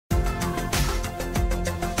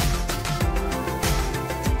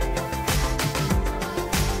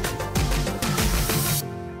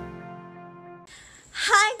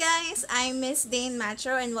I'm Miss Dane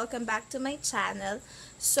Matro and welcome back to my channel.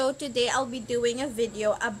 So today I'll be doing a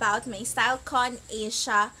video about my Stylecon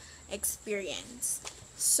Asia experience.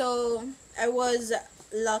 So I was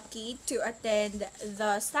lucky to attend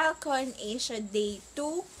the Stylecon Asia Day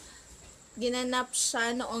 2. Ginanap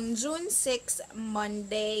siya noong June 6,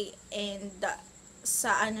 Monday, and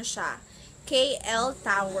sa KL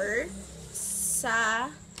Tower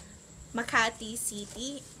sa Makati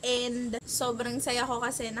City. And sobrang saya ko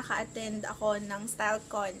kasi naka-attend ako ng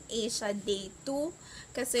Stylecon Asia Day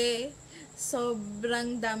 2 kasi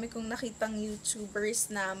sobrang dami kong nakitang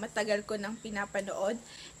YouTubers na matagal ko nang pinapanood,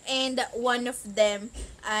 and one of them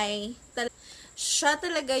ay siya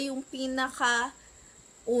talaga yung pinaka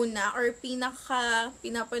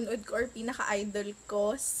pinapanood ko or pinaka-idol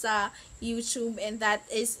ko sa YouTube, and that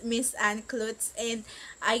is Miss Ann Klutz. And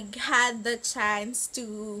I had the chance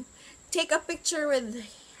to take a picture with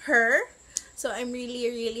her. So, I'm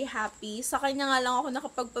really happy. Sa kanya nga lang ako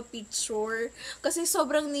nakapagpa-picture kasi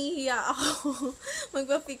sobrang nahihiya ako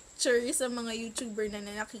magpa-picture sa mga YouTuber na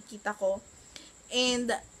nakikita ko.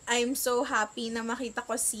 And I'm so happy na makita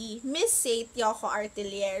ko si Miss Sate Yoko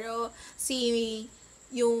Artillero, si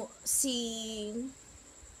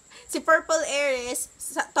Purple Aries,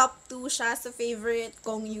 sa top 2 siya sa favorite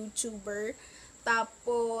kong YouTuber.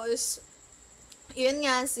 Tapos yun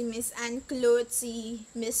nga, si Miss Ann Klutz, si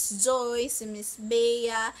Miss Joy, si Miss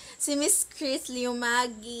Bea, si Miss Chris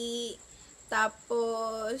Liumagi,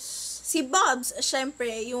 tapos si Bobs,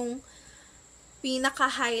 syempre, yung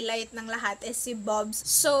pinaka-highlight ng lahat is si Bobs.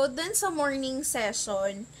 So, dun sa morning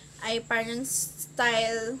session, ay parang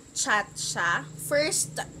style chat siya.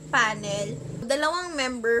 First panel, 2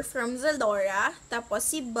 member from Zalora, tapos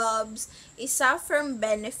si Bobs, isa from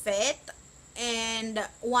Benefit, and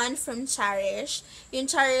 1 from Cherish. Yung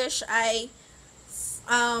Cherish ay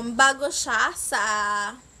bago siya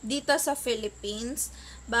dito sa Philippines.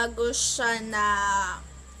 Bago siya na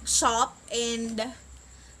shop, and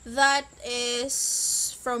that is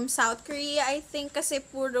from South Korea, I think, kasi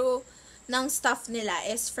puro ng stuff nila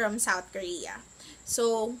is from South Korea.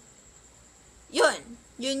 So, yun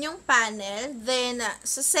yung panel. Then,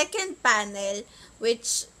 sa second panel,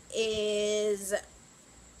 which is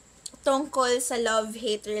tungkol sa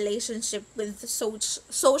love-hate relationship with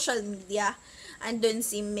social media, andun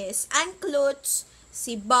si Miss Ann Klutz,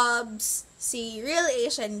 si Bobs, si Real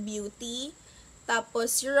Asian Beauty,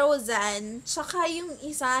 tapos si Roseanne, tsaka yung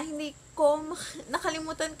isa,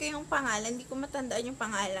 nakalimutan ko yung pangalan, hindi ko matandaan yung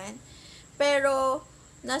pangalan, pero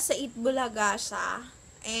nasa Itbulaga siya,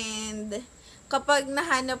 and kapag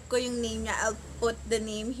nahanap ko yung name niya, I'll put the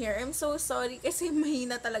name here. I'm so sorry kasi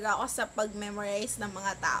mahina talaga ako sa pag-memorize ng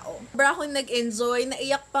mga tao. Sobra akong nag-enjoy.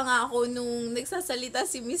 Naiyak pa nga ako nung nagsasalita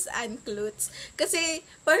si Miss Ann Klutz. Kasi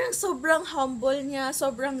parang sobrang humble niya,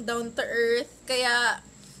 sobrang down to earth. Kaya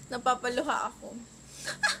napapaluha ako.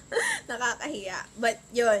 Nakakahiya. But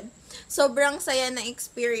yun, sobrang saya na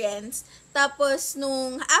experience. Tapos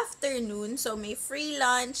nung afternoon, so may free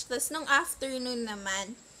lunch. Tapos nung afternoon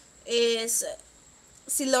naman, is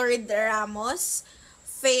si Lord Ramos.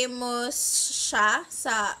 Famous siya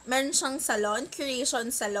meron siyang salon,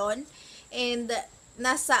 creation salon, and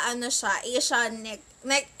nasa siya,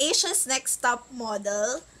 Asia's Next Top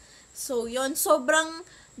Model. So yun, sobrang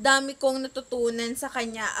dami kong natutunan sa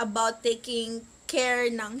kanya about taking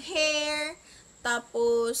care ng hair.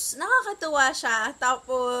 Tapos nakakatuwa siya.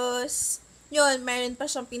 Tapos yun, meron pa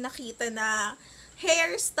siyang pinakita na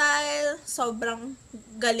hairstyle. Sobrang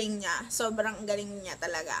galing niya. Sobrang galing niya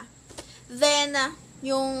talaga. Then,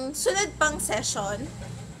 yung sunod pang session,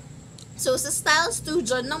 so sa Style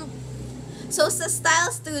Studio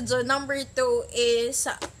number 2 is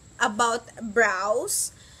about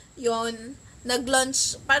brows. Yun,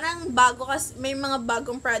 nag-launch, parang bago kasi, may mga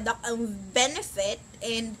bagong product ang Benefit,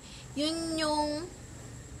 and yun yung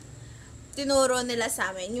tinuro nila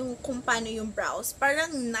sa amin, yung kung paano yung brows.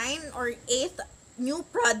 Parang 9 or 8 new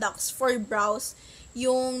products for brows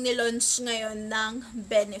yung nilaunch ngayon ng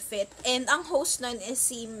Benefit. And ang host nun is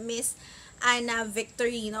si Miss Ana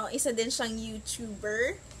Victorino. Isa din siyang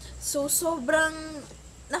YouTuber. So, sobrang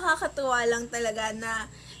nakakatuwa lang talaga na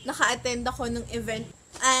naka-attend ako ng event.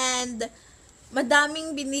 And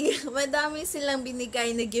madaming silang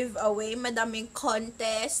binigay na giveaway. Madaming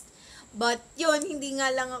contest. But, yun, hindi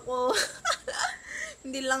lang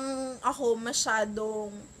ako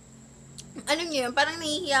masyadong, niyo yun, parang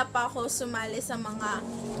nahihiya pa ako sumali sa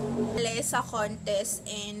contest,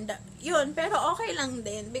 and yun, pero okay lang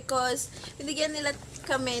din because binigyan nila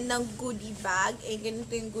kami ng goodie bag,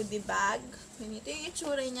 ganito yung goodie bag, ganito yung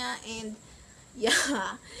itsura niya, and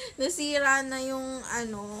Yeah. Nasira na yung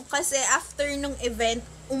kasi after nung event,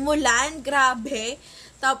 umulan, grabe.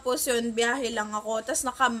 Tapos yun, biyahe lang ako. Tapos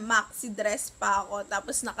naka-maxi dress pa ako.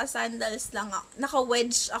 Tapos naka-sandals lang ako.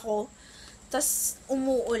 Naka-wedge ako. Tapos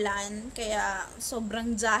umuulan. Kaya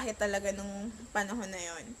sobrang jahe talaga nung panahon na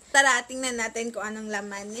yon. Tara, tingnan natin kung anong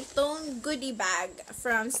laman nitong goodie bag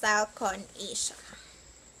from Stylecon Asia.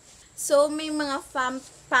 So, may mga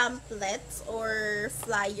pamphlets or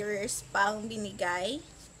flyers pang binigay.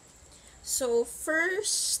 So,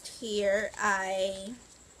 first here ay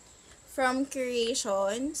from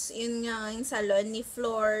Creations. Yun nga yung salon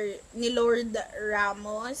ni Lord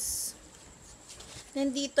Ramos.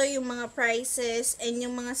 Nandito yung mga prices and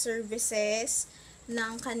yung mga services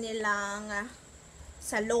ng kanilang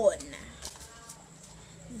salon.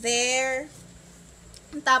 There.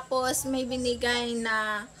 Tapos, may binigay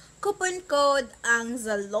na coupon code ang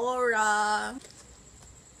Zalora.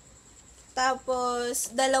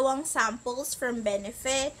 Tapos, 2 samples from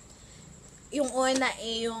Benefit. Yung una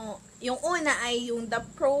ay yung The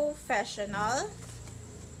Professional.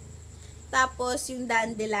 Tapos, yung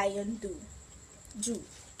Dandelion Dew.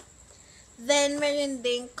 Then, meron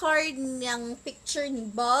ding card ng picture ni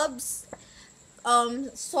Bobs.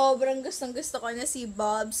 Sobrang gustong-gusto ko na si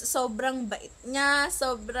Bobs. Sobrang bait niya.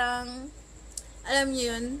 Sobrang, alam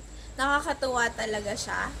niyo yun, nakakatuwa talaga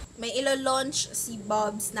siya. May ilo-launch si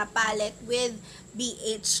Bobs na palette with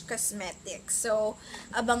BH Cosmetics. So,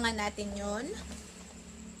 abangan natin yun.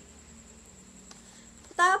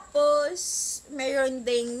 Tapos, meron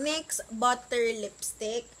ding NYX Butter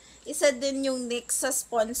Lipstick. Isa din yung NYX sa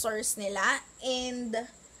sponsors nila. And,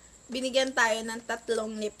 binigyan tayo ng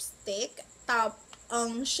 3 lipstick.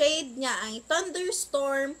 Ang shade niya ay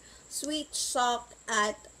Thunderstorm, Sweet Shock,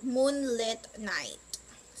 at Moonlit Night.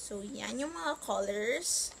 So, yan yung mga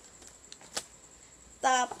colors.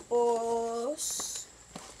 Tapos,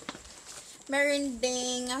 meron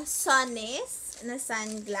ding Sunnies na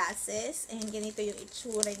sunglasses. And ganito yung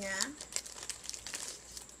itsura niya.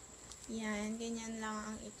 Yan, ganyan lang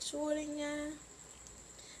ang itsura niya.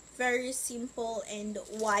 Very simple and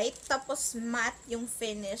white. Tapos, matte yung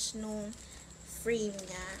finish nung frame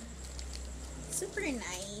niya. Super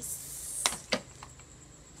nice.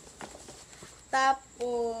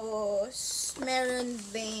 Tapos, meron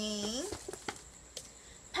ding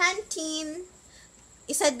Pantene.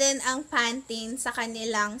 Isa din ang Pantene sa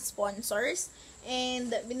kanilang sponsors. And,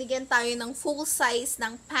 binigyan tayo ng full size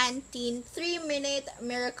ng Pantene 3-minute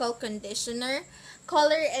Miracle Conditioner.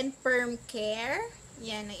 Color and Perm Care.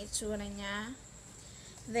 Yan ang itsura niya.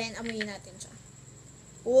 Then, amuyin natin siya.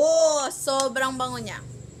 Oh, sobrang bango niya.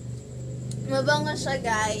 Mabango siya,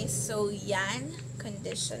 guys. So, yan.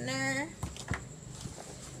 Conditioner.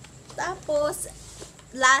 Tapos,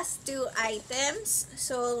 last 2 items.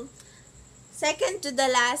 So, second to the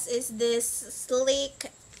last is this Sleek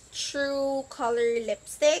True Color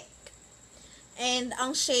Lipstick. And,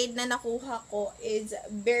 ang shade na nakuha ko is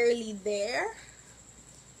Barely There.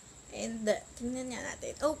 And, tingnan nga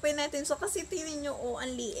natin. Open natin. So, kasi tingnan nyo, oh,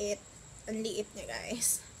 ang liit. Ang liit niya,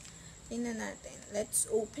 guys. Tingnan natin. Let's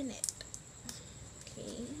open it.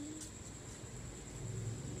 Okay.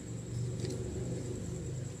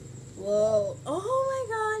 Wow. Oh my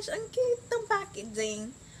gosh. Ang cute ng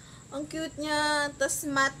packaging. Ang cute niya. Tapos,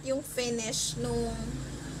 matte yung finish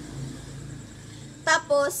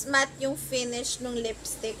nung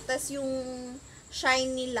lipstick. Tapos, yung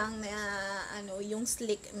shiny lang na, yung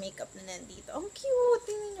sleek makeup na nandito. Ang cute.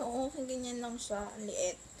 Tingnan nyo. Oh, ganyan lang siya. Ang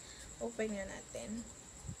liit. Open nga natin.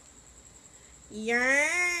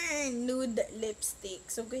 Yan! Nude lipstick.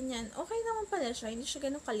 So, ganyan. Okay naman pala siya. Hindi siya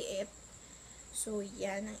ganun kaliit. So,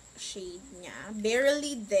 yan ang shade niya.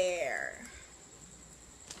 Barely There.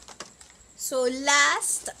 So,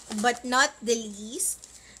 last but not the least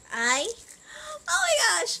ay, oh my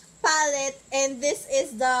gosh! Palette. And this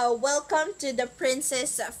is the Welcome to the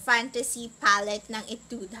Princess Fantasy palette ng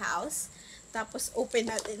Etude House. Tapos, open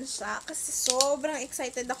natin siya. Kasi sobrang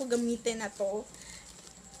excited ako gamitin na to.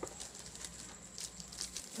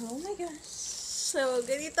 Oh my gosh. So,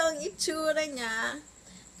 ganito ang itsura niya.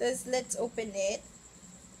 Tapos, let's open it.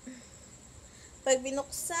 Pag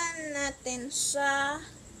binuksan natin siya,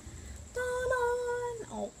 tadan!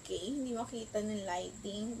 Okay, hindi makita ng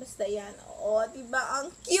lighting. Basta yan. Oh, diba?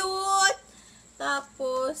 Ang cute!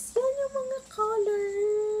 Tapos, yan yung mga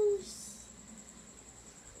colors.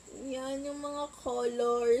 Yan yung mga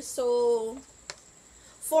colors. So,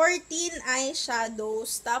 14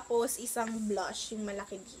 eyeshadows. Tapos, isang blush. Yung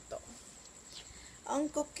malaki dito.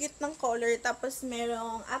 Ang cute ng color. Tapos,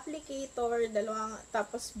 merong applicator.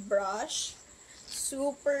 Tapos, brush.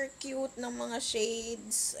 Super cute ng mga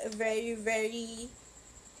shades. Very, very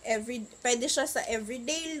pwede siya sa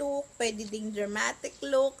everyday look, pwede ding dramatic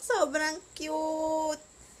look. Sobrang cute.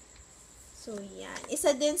 So, yan.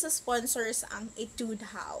 Isa din sa sponsors ang Etude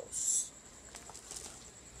House.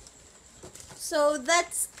 So,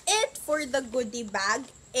 that's it for the goodie bag.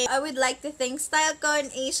 And I would like to thank Stylecon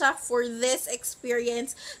Asia for this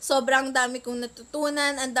experience. Sobrang dami kong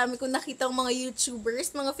natutunan, ang dami kong nakitang mga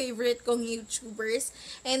YouTubers, mga favorite kong YouTubers.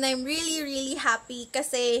 And I'm really, really happy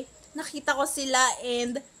kasi nakita ko sila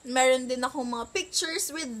and meron din akong mga pictures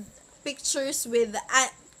with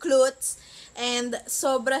clothes. And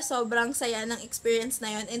sobrang saya ng experience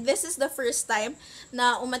na yun. And this is the first time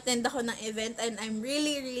na umattend ako ng event and I'm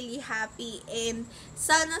really, really happy. And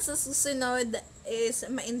sana sa susunod is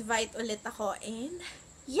ma-invite ulit ako. And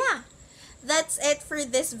yeah, that's it for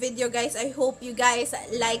this video, guys. I hope you guys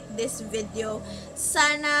like this video.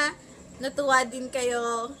 Sana natuwa din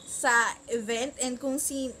kayo sa event and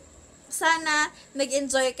sana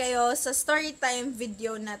nag-enjoy kayo sa story time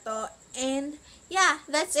video na to. And yeah,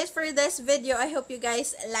 that's it for this video. I hope you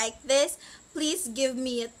guys like this. Please give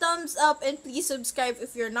me a thumbs up and please subscribe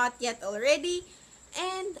if you're not yet already.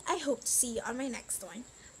 And I hope to see you on my next one.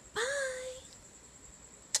 Bye!